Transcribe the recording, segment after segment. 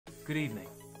Good evening.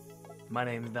 My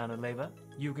name is Danell.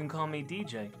 You can call me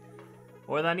DJ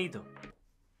or Danito.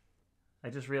 I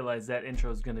just realized that intro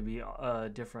is going to be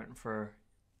different or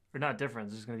not different,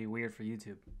 it's just going to be weird for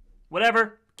YouTube.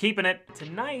 Whatever, keeping it.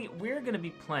 Tonight, we're going to be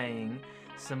playing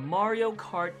some Mario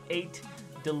Kart 8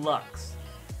 Deluxe.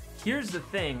 Here's the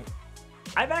thing,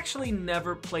 I've actually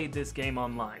never played this game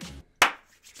online.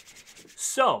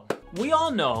 So, we all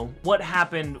know what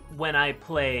happened when I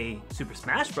play Super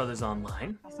Smash Bros.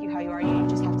 Online. Ask you how you are, you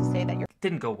just have to say that you're...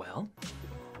 Didn't go well.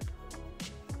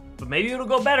 But maybe it'll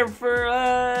go better for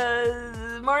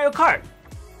Mario Kart,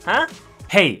 huh?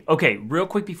 Hey, okay, real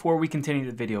quick before we continue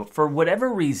the video, for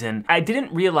whatever reason, I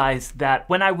didn't realize that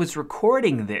when I was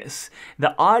recording this,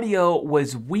 the audio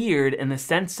was weird in the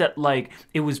sense that like,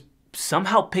 it was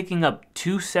somehow picking up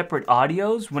two separate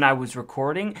audios when I was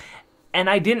recording, and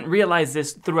I didn't realize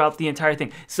this throughout the entire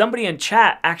thing. Somebody in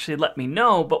chat actually let me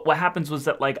know, but what happens was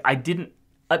that like,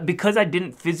 because I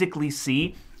didn't physically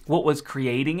see what was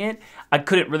creating it, I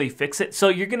couldn't really fix it. So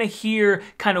you're gonna hear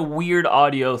kind of weird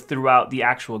audio throughout the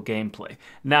actual gameplay.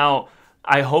 Now,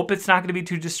 I hope it's not gonna be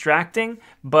too distracting,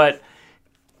 but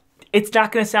it's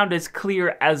not gonna sound as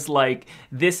clear as like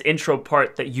this intro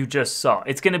part that you just saw.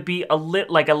 It's gonna be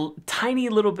like a tiny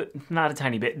little bit, not a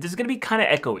tiny bit, this is gonna be kind of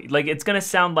echoey. Like it's gonna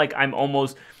sound like I'm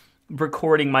almost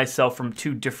recording myself from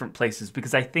two different places,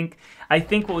 because I think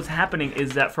what was happening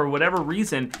is that for whatever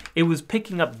reason it was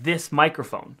picking up this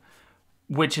microphone,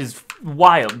 which is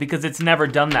wild because it's never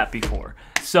done that before.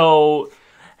 So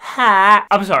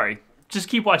I'm sorry, just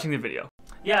keep watching the video.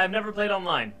 Yeah, I've never played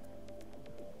online.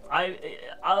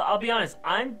 I'll be honest,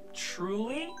 I'm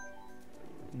truly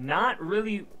not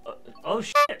really oh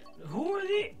shit, who are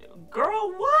they?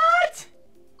 Girl, what?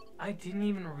 I didn't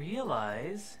even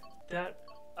realize that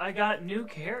I got new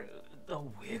the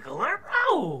Wiggler,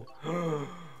 bro.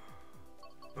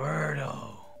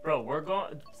 Birdo. Bro, we're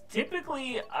going,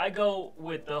 typically I go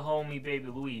with the homie Baby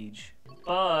Luigi,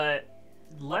 but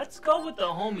let's go with the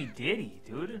homie Diddy,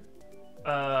 dude.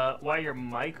 Why your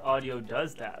mic audio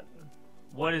does that?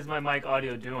 What is my mic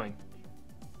audio doing?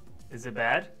 Is it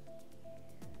bad?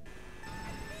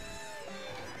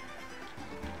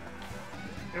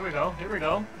 Here we go,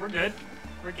 we're good.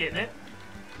 We're getting it.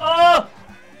 Oh!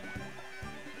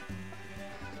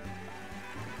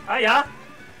 Hiya!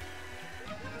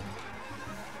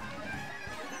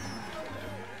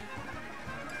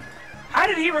 How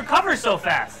did he recover so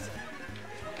fast?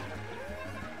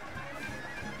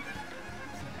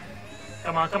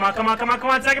 Come on, come on, come on, come on, come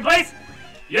on, second place!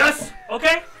 Yes!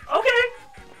 Okay, okay!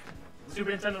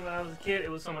 Super Nintendo when I was a kid, it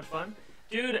was so much fun.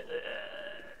 Dude,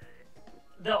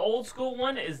 the old school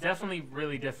one is definitely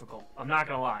really difficult. I'm not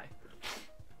gonna lie.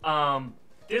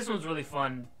 This one's really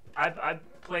fun. I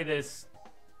play this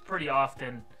pretty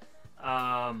often.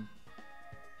 I'm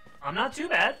not too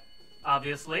bad,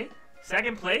 obviously.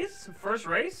 Second place, first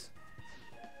race.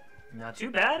 Not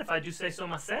too bad, if I do say so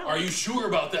myself. Are you sure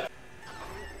about that?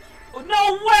 Oh,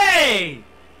 no way!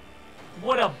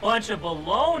 What a bunch of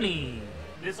baloney!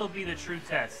 This will be the true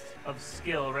test of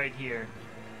skill right here,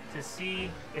 to see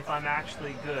if I'm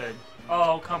actually good.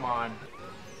 Oh, come on.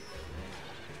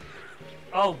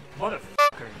 Oh,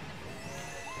 motherfucker.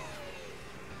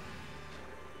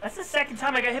 That's the second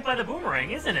time I got hit by the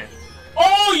boomerang, isn't it?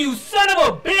 Oh, you son of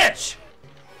a bitch!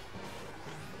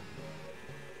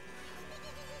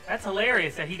 That's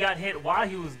hilarious that he got hit while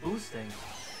he was boosting.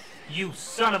 You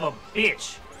son of a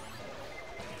bitch!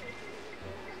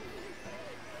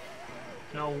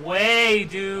 No way,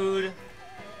 dude!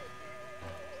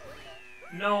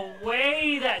 No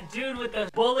way, that dude with the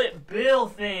bullet bill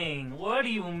thing! What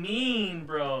do you mean,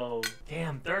 bro?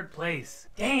 Damn, third place.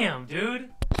 Damn, dude!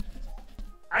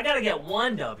 I gotta get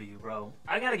one W, bro.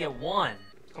 I gotta get one.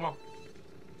 Come on.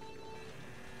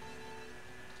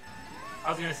 I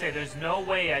was gonna say, there's no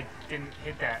way I didn't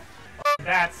hit that.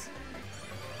 That's...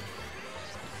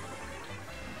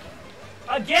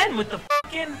 Again, with the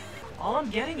fucking... All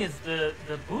I'm getting is the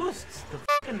boosts, the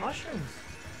fucking mushrooms.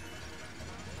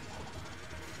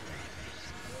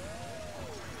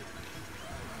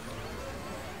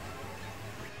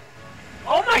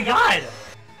 Oh my god!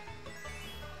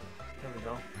 There we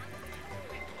go.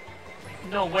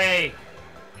 No way!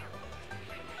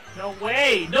 No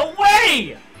way! No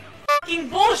way! Fucking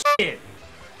bullshit!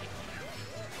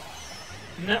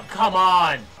 No, come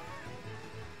on!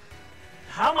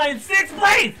 How am I in 6th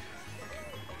place?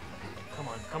 Come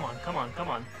on, come on, come on, come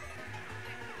on.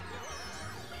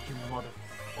 You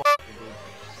motherfucker, dude.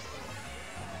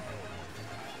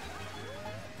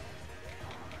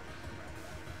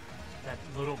 That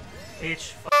little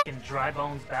bitch, fucking dry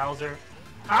bones Bowser.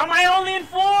 How am I only in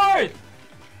 4th?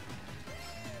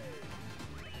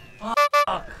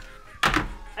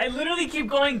 I literally keep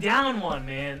going down one,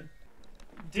 man.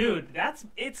 Dude,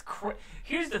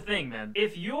 here's the thing, man.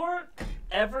 If you're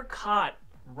ever caught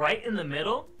right in the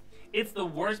middle, it's the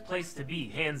worst place to be,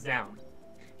 hands down.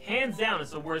 Hands down,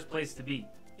 it's the worst place to be.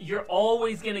 You're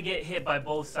always gonna get hit by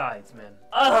both sides, man.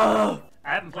 Ugh! I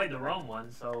haven't played the Rome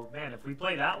one, so, man, if we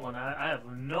play that one, I have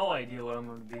no idea what I'm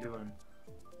gonna be doing.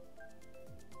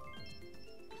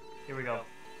 Here we go.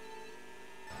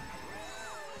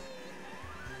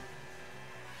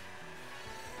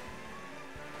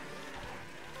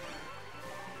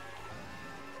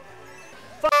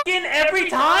 Fucking every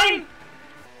time?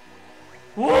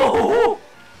 Whoa!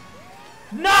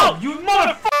 No, you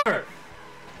motherfucker!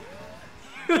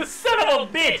 You son of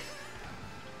a bitch!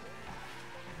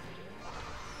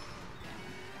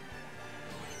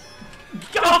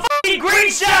 Got a fucking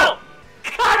green shell!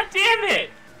 God damn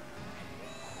it!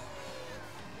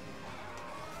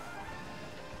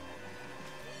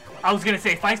 I was gonna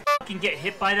say, if I fucking get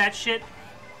hit by that shit...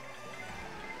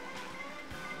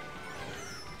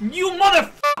 You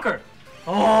motherfucker!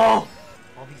 Oh!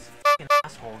 All these fucking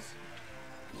assholes.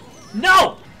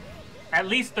 No! At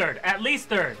least third. At least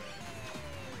third.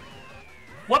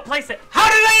 What place?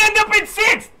 How did I end up in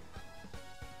 6th?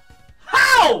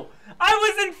 How? I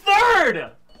was in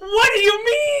 3rd! What do you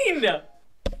mean?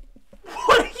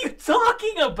 What are you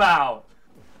talking about?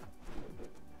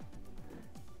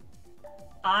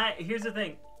 Here's the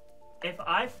thing. If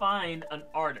I find an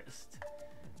artist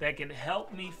that can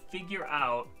help me figure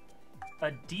out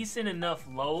a decent enough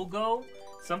logo,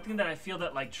 something that I feel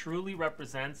that like truly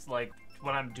represents like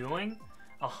what I'm doing,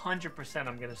 100%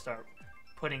 I'm gonna start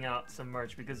putting out some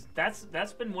merch, because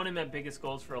that's been one of my biggest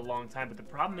goals for a long time. But the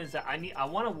problem is that I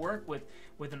want to work with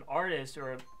an artist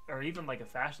or even like a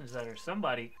fashion designer,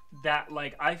 somebody that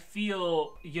like I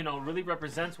feel, you know, really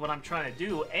represents what I'm trying to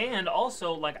do. And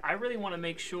also like I really want to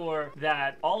make sure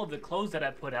that all of the clothes that I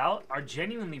put out are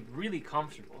genuinely really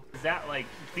comfortable. Is that like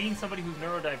being somebody who's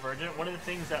neurodivergent, one of the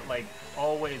things that like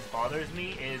always bothers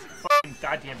me is fucking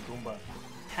goddamn Goomba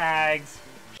tags,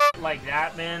 shit like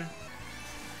that, man.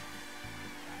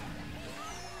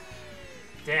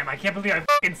 Damn, I can't believe I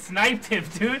fucking sniped him,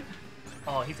 dude.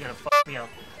 Oh, he's gonna fuck me up.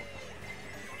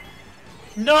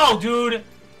 No, dude!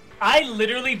 I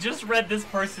literally just read this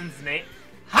person's name.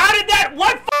 How did that?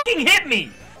 What fucking hit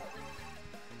me?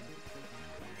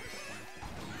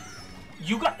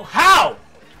 You got. How?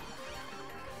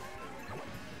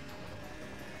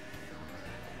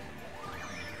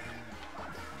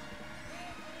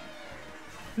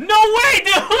 No way,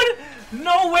 dude!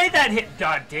 No way that hit.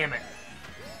 God damn it.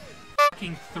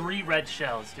 Fucking 3 red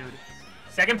shells, dude.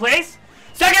 Second place?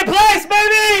 Second place,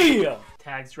 baby!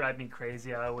 Tags drive me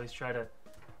crazy. I always try to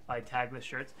buy tagless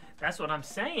shirts. That's what I'm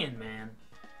saying, man.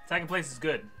 Second place is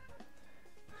good.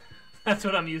 That's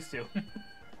what I'm used to.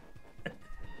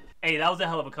 Hey, that was a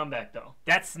hell of a comeback, though.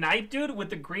 That snipe, dude, with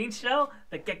the green shell?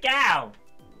 The cacao!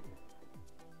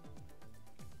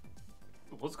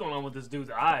 What's going on with this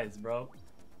dude's eyes, bro?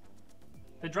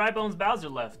 The Dry Bones Bowser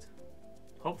left.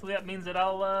 Hopefully that means that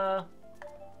I'll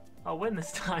win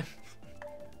this time.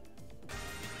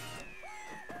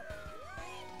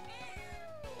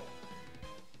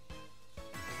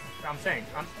 I'm saying,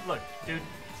 look, dude,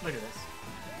 look at this.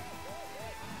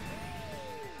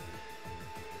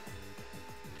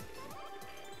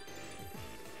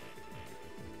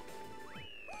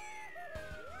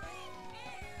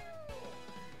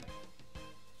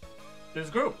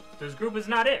 This group is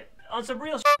not it. On some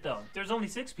real shit, though. There's only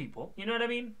 6 people. You know what I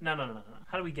mean? No.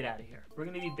 How do we get out of here? We're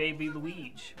gonna need Baby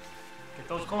Luigi. Get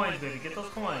those coins, baby. Get those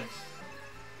coins.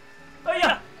 Oh,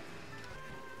 yeah!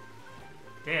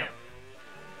 Damn.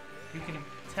 You can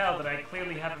tell that I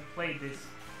clearly haven't played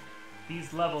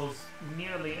these levels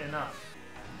nearly enough.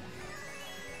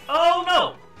 Oh,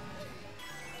 no!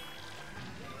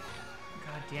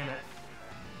 God damn it.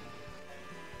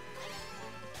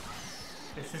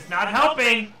 This is not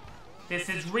helping! This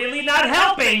is really not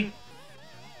helping!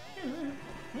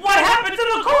 What happened to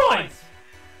the coins?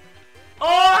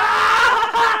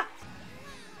 Oh!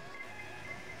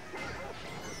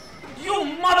 You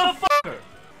motherfucker!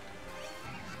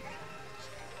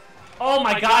 Oh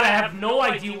my god, I have no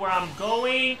idea where I'm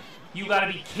going. You gotta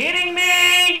be kidding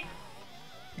me!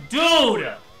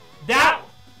 Dude!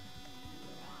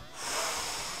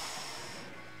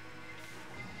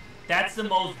 That's the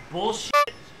most bullshit.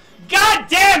 God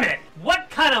damn it! What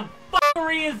kind of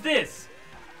fuckery is this?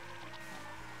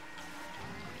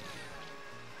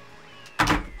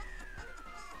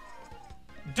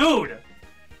 Dude!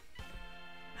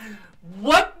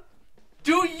 What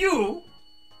do you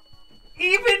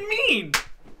even mean?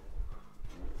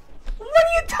 What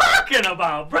are you talking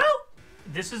about, bro?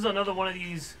 This is another one of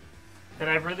these that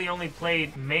I've really only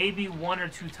played maybe 1 or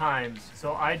 2 times.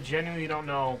 So I genuinely don't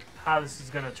know how this is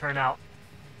gonna turn out.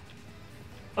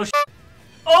 Oh shit!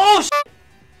 Oh shit!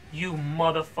 You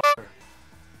motherfucker!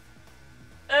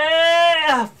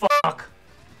 Fuck!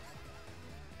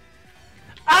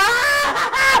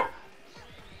 Ah!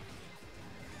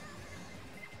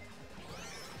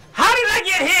 How did I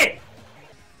get hit?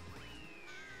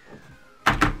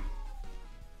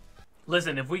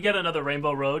 Listen, if we get another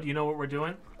Rainbow Road, you know what we're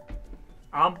doing?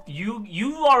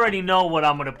 You already know what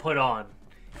I'm gonna put on.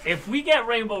 If we get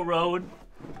Rainbow Road,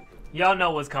 y'all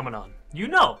know what's coming on. You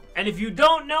know. And if you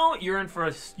don't know, you're in for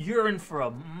a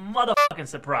motherfucking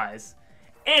surprise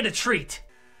and a treat.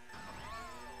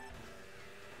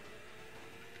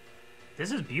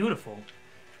 This is beautiful.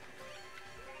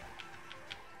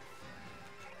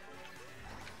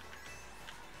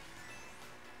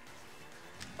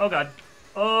 Oh god.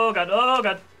 Oh god. Oh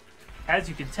god. As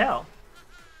you can tell,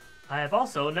 I have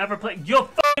also never played. You're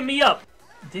fucking me up.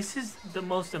 This is the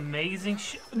most amazing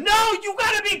shit. No, you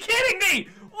gotta be kidding me!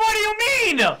 What do you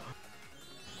mean?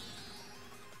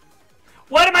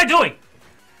 What am I doing?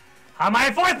 How am I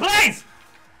in 4th place?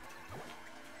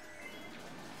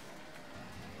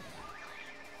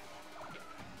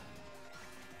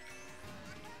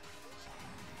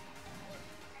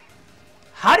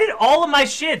 How did all of my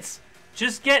shits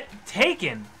just get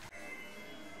taken?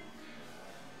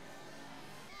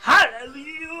 How?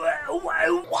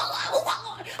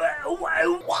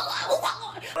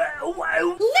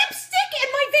 Lipstick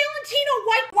and my Valentino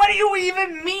white. What do you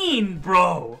even mean,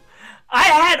 bro? I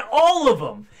had all of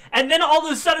them, and then all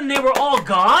of a sudden they were all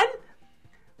gone?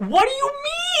 What do you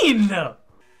mean?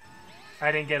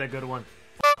 I didn't get a good one.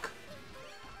 Fuck.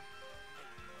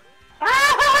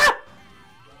 Ah!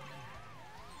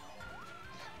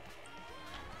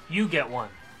 You get one.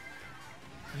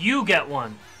 You get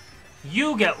one.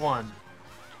 You get one.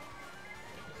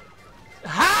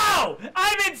 How?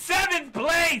 I'm in 7th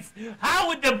place! How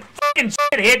would the fucking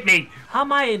shit hit me? How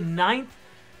am I in 9th,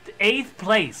 8th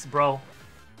place, bro?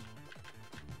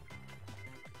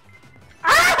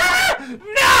 Ah!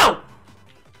 No!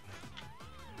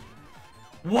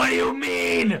 What do you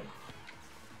mean?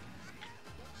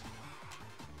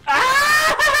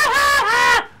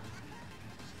 Ah!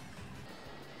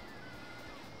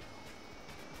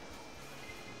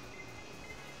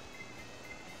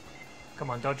 Come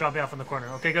on, don't drop me off in the corner.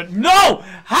 Okay, good. No!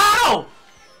 How?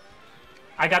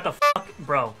 I got the fuck,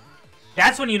 bro.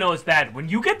 That's when you know it's bad. When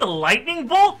you get the lightning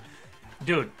bolt,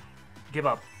 dude, give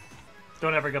up.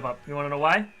 Don't ever give up. You wanna know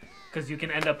why? Because you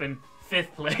can end up in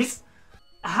 5th place.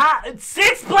 Ha!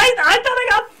 6th place? I thought I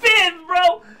got 5th,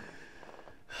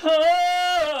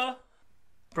 bro.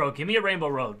 Bro, give me a Rainbow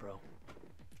Road, bro.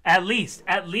 At least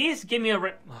give me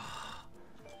a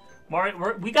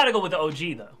Mario, we gotta go with the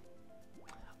OG, though.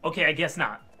 Okay, I guess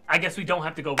not. I guess we don't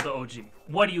have to go with the OG.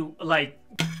 What do you, like...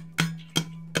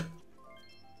 Did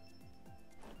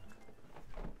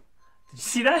you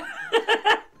see that?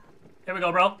 Here we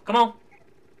go, bro. Come on.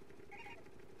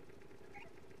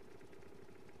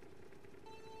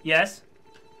 Yes.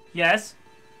 Yes.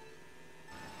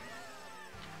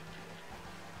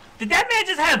 Did that man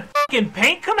just have fucking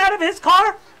paint come out of his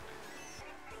car?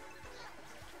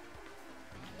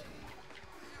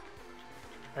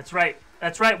 That's right.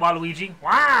 That's right, Waluigi.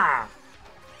 Wow.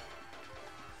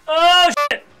 Oh,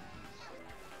 shit.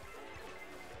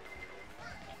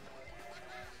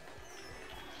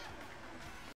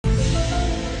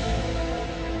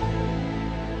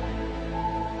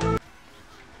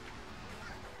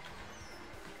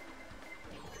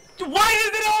 Why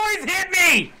does it always hit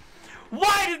me?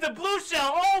 Why does the blue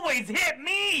shell always hit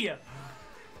me?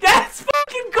 That's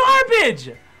fucking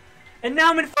garbage. And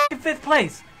now I'm in fucking 5th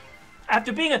place.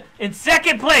 After being in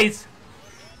 2nd place,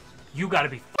 you gotta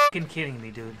be fucking kidding me,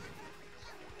 dude.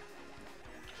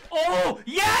 Oh,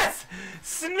 yes!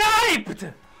 Sniped!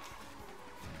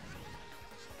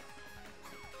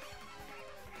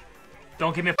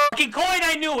 Don't give me a fucking coin,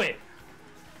 I knew it!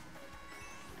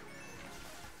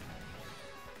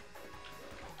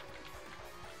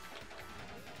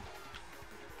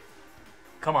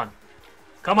 Come on.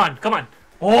 Come on, come on.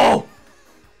 Oh!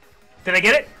 Did I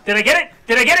get it? Did I get it?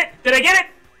 Did I get it? Did I get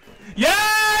it?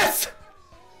 Yes!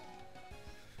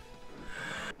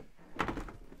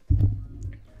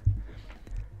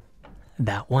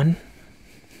 That one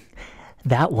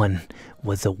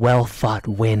was a well-fought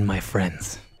win, my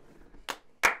friends.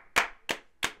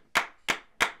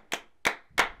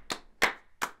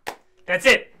 That's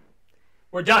it.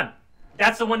 We're done.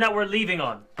 That's the one that we're leaving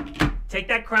on. Take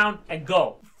that crown and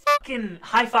go. Fucking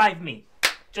high-five me.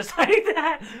 Just like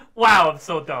that. Wow, I'm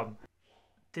so dumb.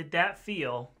 Did that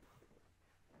feel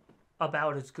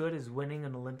about as good as winning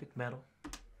an Olympic medal?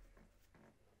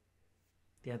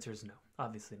 The answer is no.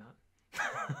 Obviously not.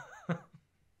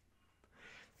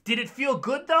 Did it feel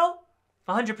good though?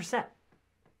 100%.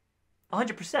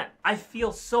 100%. I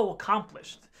feel so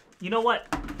accomplished. You know what?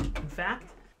 In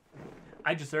fact,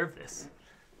 I deserve this.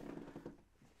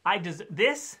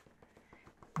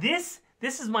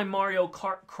 This is my Mario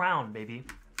Kart crown, baby.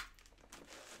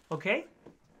 Okay?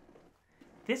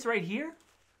 This right here,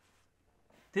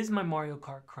 this is my Mario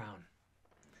Kart crown.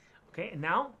 Okay, and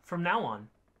now, from now on,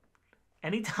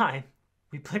 anytime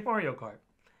we play Mario Kart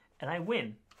and I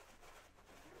win,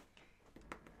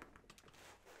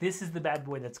 this is the bad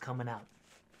boy that's coming out.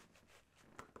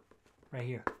 Right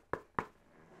here.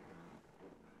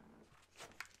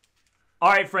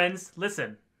 All right, friends,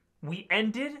 listen. We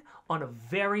ended on a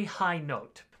very high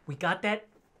note. We got that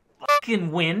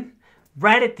fucking win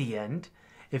right at the end.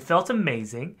 It felt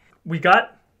amazing. We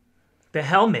got the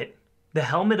helmet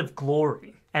of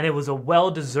glory. And it was a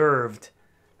well-deserved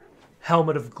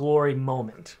helmet of glory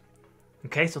moment.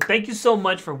 Okay, so thank you so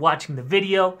much for watching the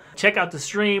video. Check out the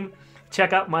stream.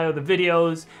 Check out my other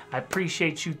videos. I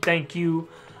appreciate you. Thank you.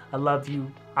 I love you.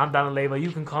 I'm Danell.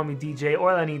 You can call me DJ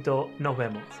or Lanito. Nos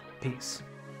vemos. Peace.